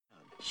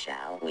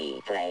Shall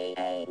we play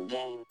a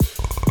game?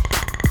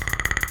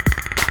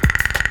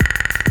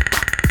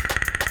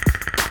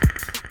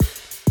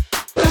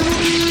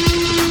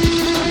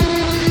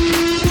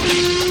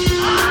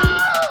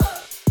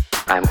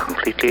 I'm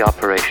completely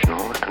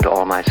operational and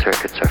all my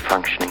circuits are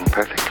functioning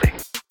perfectly.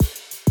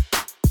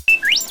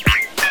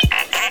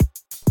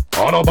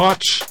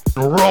 Autobots,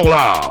 roll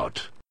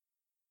out!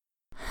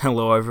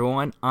 Hello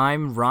everyone,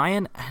 I'm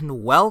Ryan,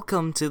 and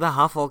welcome to the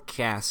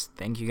Hufflecast.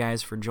 Thank you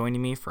guys for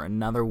joining me for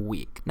another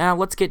week. Now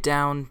let's get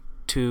down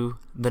to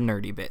the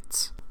nerdy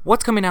bits.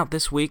 What's coming out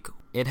this week?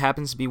 It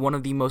happens to be one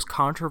of the most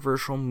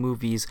controversial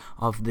movies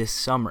of this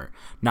summer.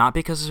 Not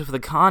because of the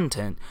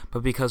content,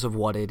 but because of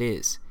what it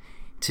is.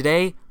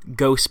 Today,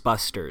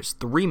 Ghostbusters,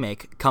 the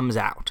remake, comes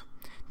out.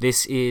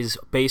 This is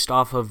based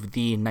off of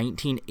the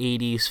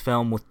 1980s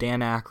film with Dan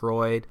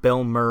Aykroyd,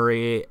 Bill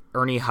Murray,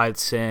 Ernie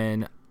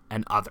Hudson,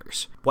 and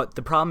others. What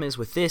the problem is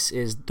with this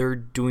is they're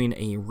doing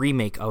a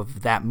remake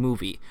of that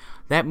movie.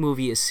 That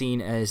movie is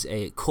seen as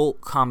a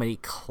cult comedy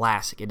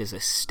classic. It is a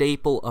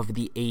staple of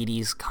the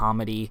 80s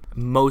comedy.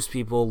 Most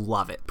people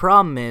love it.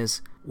 Problem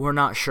is, we're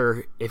not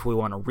sure if we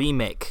want a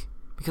remake,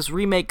 because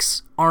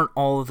remakes aren't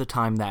all of the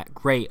time that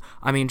great.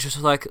 I mean,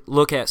 just like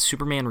look at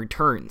Superman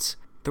Returns.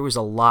 There was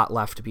a lot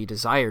left to be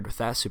desired with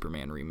that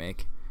Superman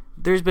remake.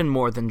 There's been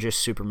more than just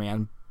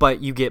Superman,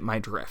 but you get my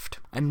drift.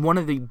 And one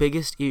of the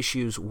biggest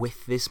issues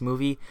with this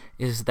movie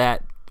is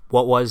that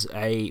what was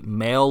a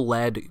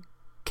male-led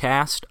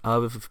cast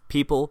of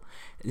people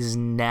is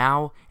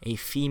now a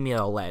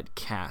female-led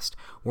cast.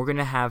 We're going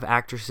to have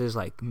actresses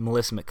like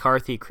Melissa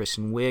McCarthy,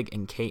 Kristen Wiig,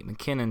 and Kate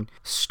McKinnon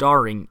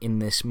starring in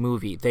this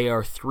movie. They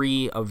are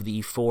 3 of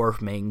the 4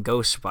 main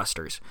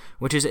Ghostbusters,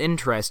 which is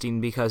interesting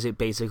because it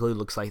basically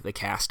looks like the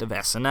cast of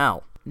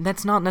SNL.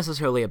 That's not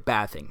necessarily a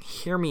bad thing.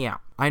 Hear me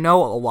out. I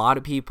know a lot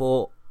of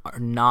people are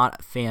not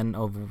a fan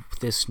of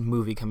this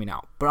movie coming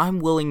out, but I'm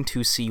willing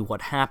to see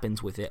what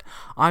happens with it.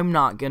 I'm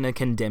not gonna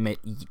condemn it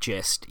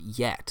just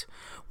yet.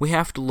 We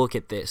have to look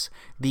at this.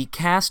 The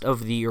cast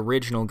of the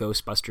original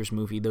Ghostbusters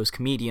movie, those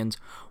comedians,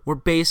 were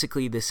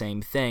basically the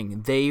same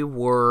thing. They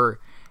were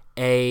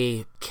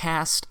a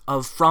cast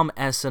of from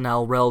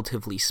SNL,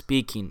 relatively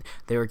speaking.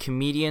 They were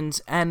comedians,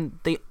 and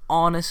they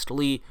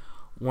honestly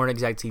weren't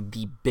exactly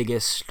the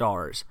biggest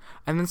stars.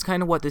 And that's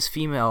kind of what this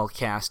female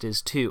cast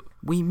is too.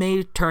 We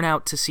may turn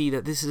out to see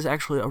that this is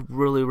actually a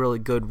really, really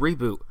good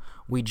reboot.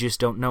 We just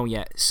don't know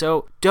yet.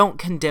 So don't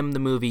condemn the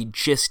movie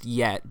just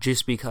yet,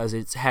 just because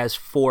it has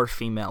 4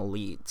 female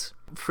leads.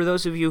 For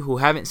those of you who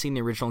haven't seen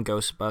the original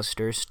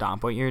Ghostbusters,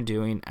 stop what you're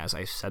doing, as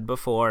I said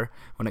before,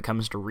 when it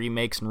comes to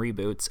remakes and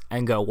reboots,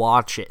 and go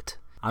watch it.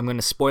 I'm going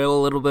to spoil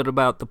a little bit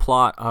about the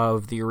plot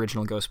of the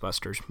original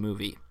Ghostbusters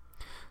movie.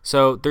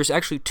 So there's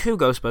actually 2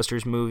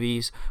 Ghostbusters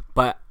movies,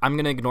 but I'm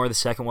going to ignore the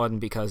second one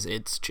because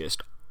it's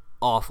just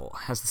awful.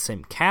 It has the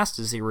same cast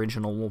as the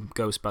original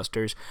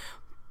Ghostbusters,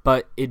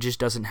 but it just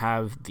doesn't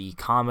have the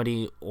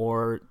comedy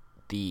or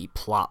the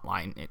plot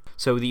line.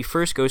 So the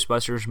first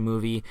Ghostbusters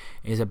movie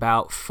is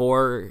about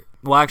 3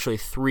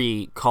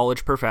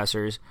 college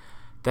professors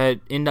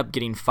that end up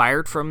getting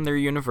fired from their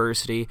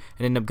university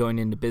and end up going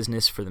into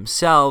business for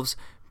themselves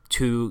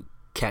to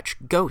catch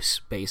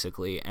ghosts,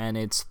 basically. And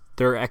it's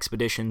their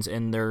expeditions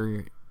and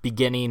their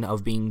beginning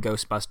of being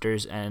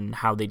Ghostbusters and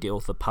how they deal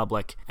with the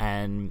public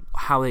and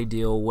how they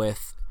deal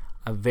with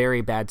a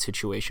very bad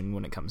situation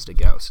when it comes to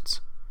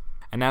ghosts.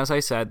 And as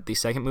I said, the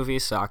second movie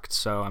sucked,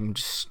 so I'm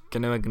just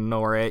going to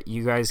ignore it.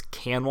 You guys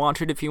can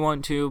watch it if you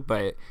want to,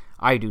 but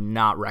I do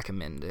not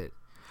recommend it.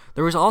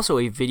 There was also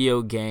a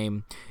video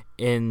game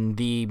in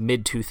the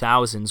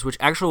mid-2000s, which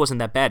actually wasn't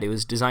that bad. It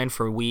was designed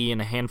for Wii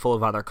and a handful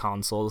of other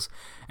consoles,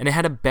 and it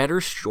had a better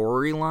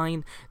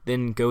storyline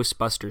than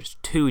Ghostbusters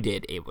 2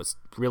 did. It was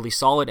really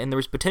solid, and there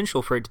was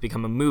potential for it to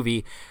become a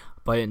movie,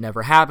 but it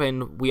never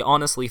happened. We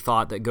honestly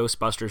thought that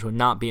Ghostbusters would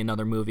not be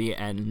another movie,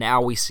 and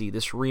now we see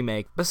this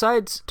remake.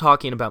 Besides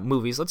talking about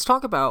movies, let's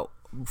talk about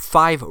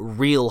 5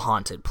 real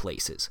haunted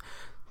places.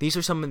 These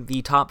are some of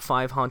the top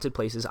 5 haunted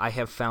places I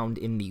have found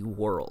in the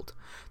world.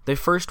 The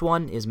first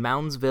one is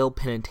Moundsville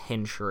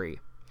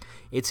Penitentiary.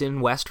 It's in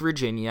West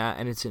Virginia,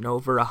 and it's an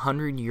over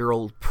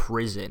 100-year-old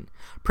prison.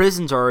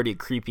 Prisons are already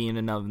creepy in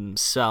and of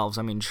themselves.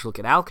 I mean, just look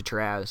at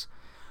Alcatraz.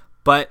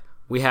 But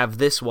we have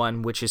this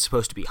one, which is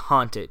supposed to be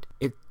haunted.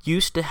 It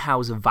used to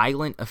house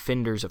violent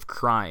offenders of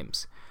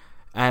crimes.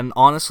 And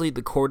honestly,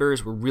 the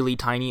quarters were really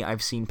tiny.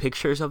 I've seen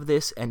pictures of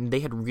this, and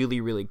they had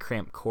really, really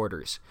cramped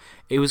quarters.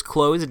 It was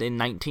closed in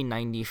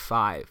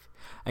 1995,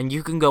 and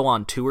you can go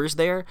on tours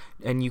there,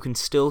 and you can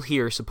still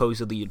hear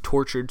supposedly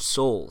tortured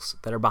souls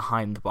that are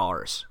behind the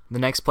bars. The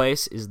next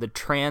place is the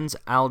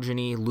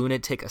Trans-Allegheny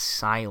Lunatic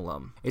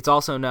Asylum. It's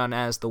also known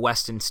as the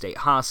Weston State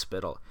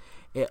Hospital.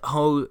 It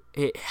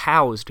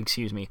housed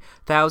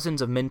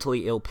thousands of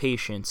mentally ill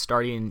patients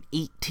starting in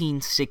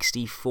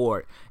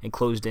 1864 and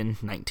closed in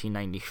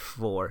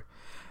 1994.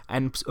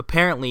 And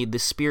apparently the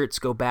spirits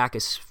go back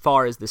as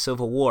far as the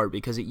Civil War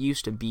because it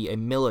used to be a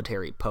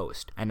military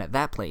post. And at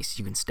that place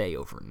you can stay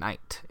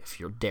overnight if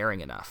you're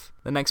daring enough.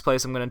 The next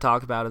place I'm going to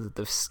talk about is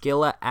the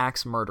Skilla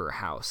Axe Murder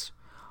House.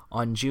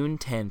 On June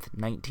 10th,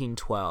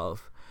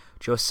 1912,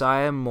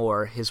 Josiah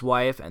Moore, his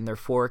wife, and their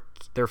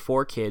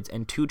four kids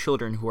and 2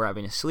 children who were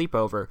having a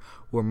sleepover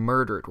were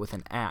murdered with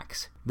an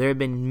axe. There have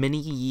been many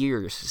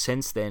years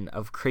since then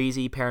of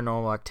crazy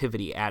paranormal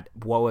activity at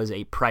what was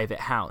a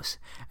private house,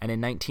 and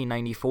in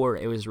 1994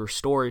 it was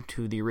restored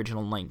to the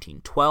original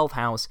 1912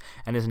 house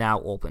and is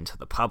now open to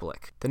the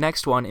public. The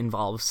next one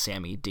involves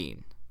Sammy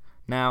Dean.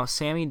 Now,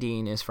 Sammy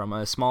Dean is from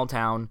a small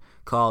town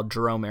called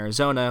Jerome,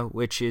 Arizona,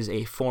 which is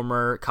a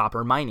former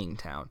copper mining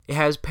town. It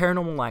has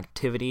paranormal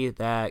activity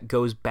that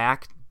goes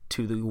back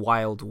to the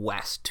Wild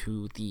West,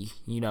 to the,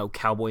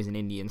 cowboys and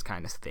Indians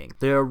kind of thing.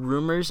 There are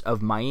rumors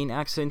of mining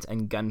accidents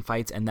and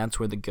gunfights, and that's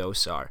where the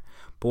ghosts are.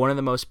 But one of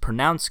the most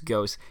pronounced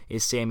ghosts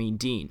is Sammy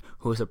Dean,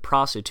 who was a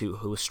prostitute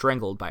who was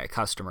strangled by a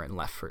customer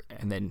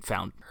and then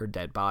found her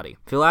dead body.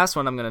 The last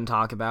one I'm going to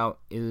talk about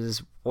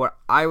is what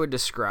I would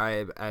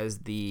describe as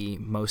the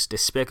most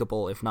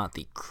despicable, if not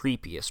the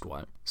creepiest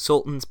one,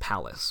 Sultan's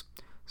Palace.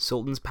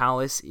 Sultan's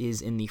Palace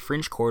is in the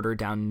French Quarter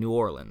down in New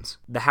Orleans.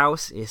 The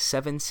house is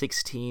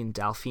 716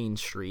 Dauphine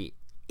Street,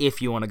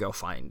 if you want to go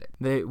find it.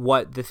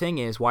 The thing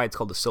is, why it's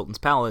called the Sultan's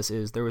Palace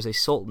is there was a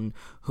sultan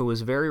who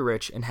was very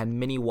rich and had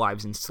many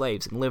wives and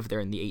slaves and lived there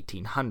in the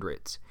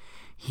 1800s.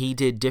 He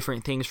did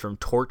different things from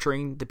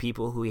torturing the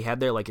people who he had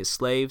there, like his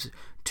slaves,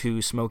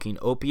 to smoking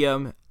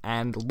opium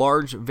and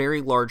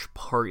very large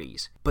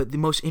parties. But the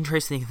most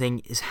interesting thing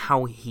is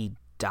how he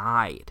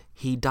died.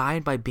 He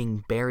died by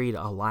being buried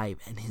alive,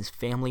 and his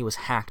family was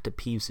hacked to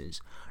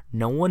pieces.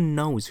 No one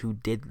knows who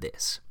did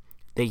this.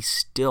 They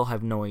still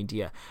have no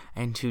idea.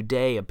 And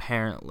today,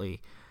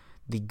 apparently,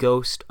 the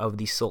ghost of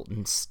the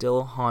Sultan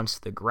still haunts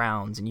the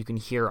grounds, and you can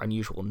hear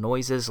unusual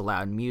noises,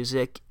 loud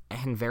music,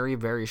 and very,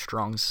 very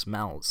strong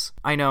smells.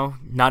 I know,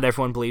 not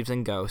everyone believes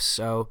in ghosts,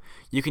 so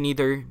you can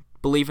either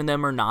believe in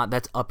them or not.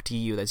 That's up to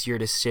you. That's your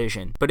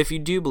decision. But if you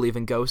do believe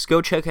in ghosts,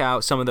 go check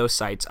out some of those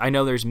sites. I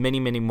know there's many,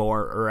 many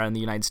more around the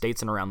United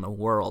States and around the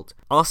world.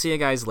 I'll see you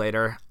guys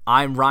later.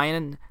 I'm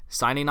Ryan,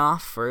 signing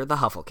off for the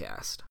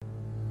Hufflecast.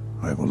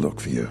 I will look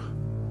for you.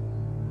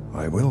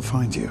 I will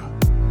find you.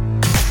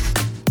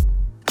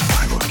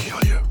 I will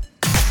kill you.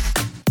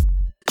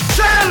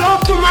 Say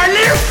hello to my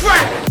little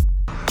friend!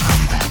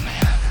 I'm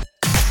Batman.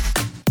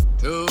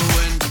 To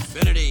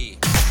infinity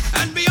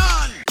and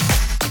beyond!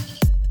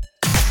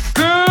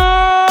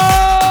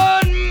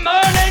 Good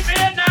morning,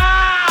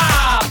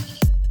 Vietnam!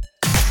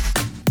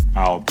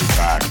 I'll be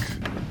back.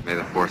 May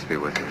the force be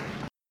with you.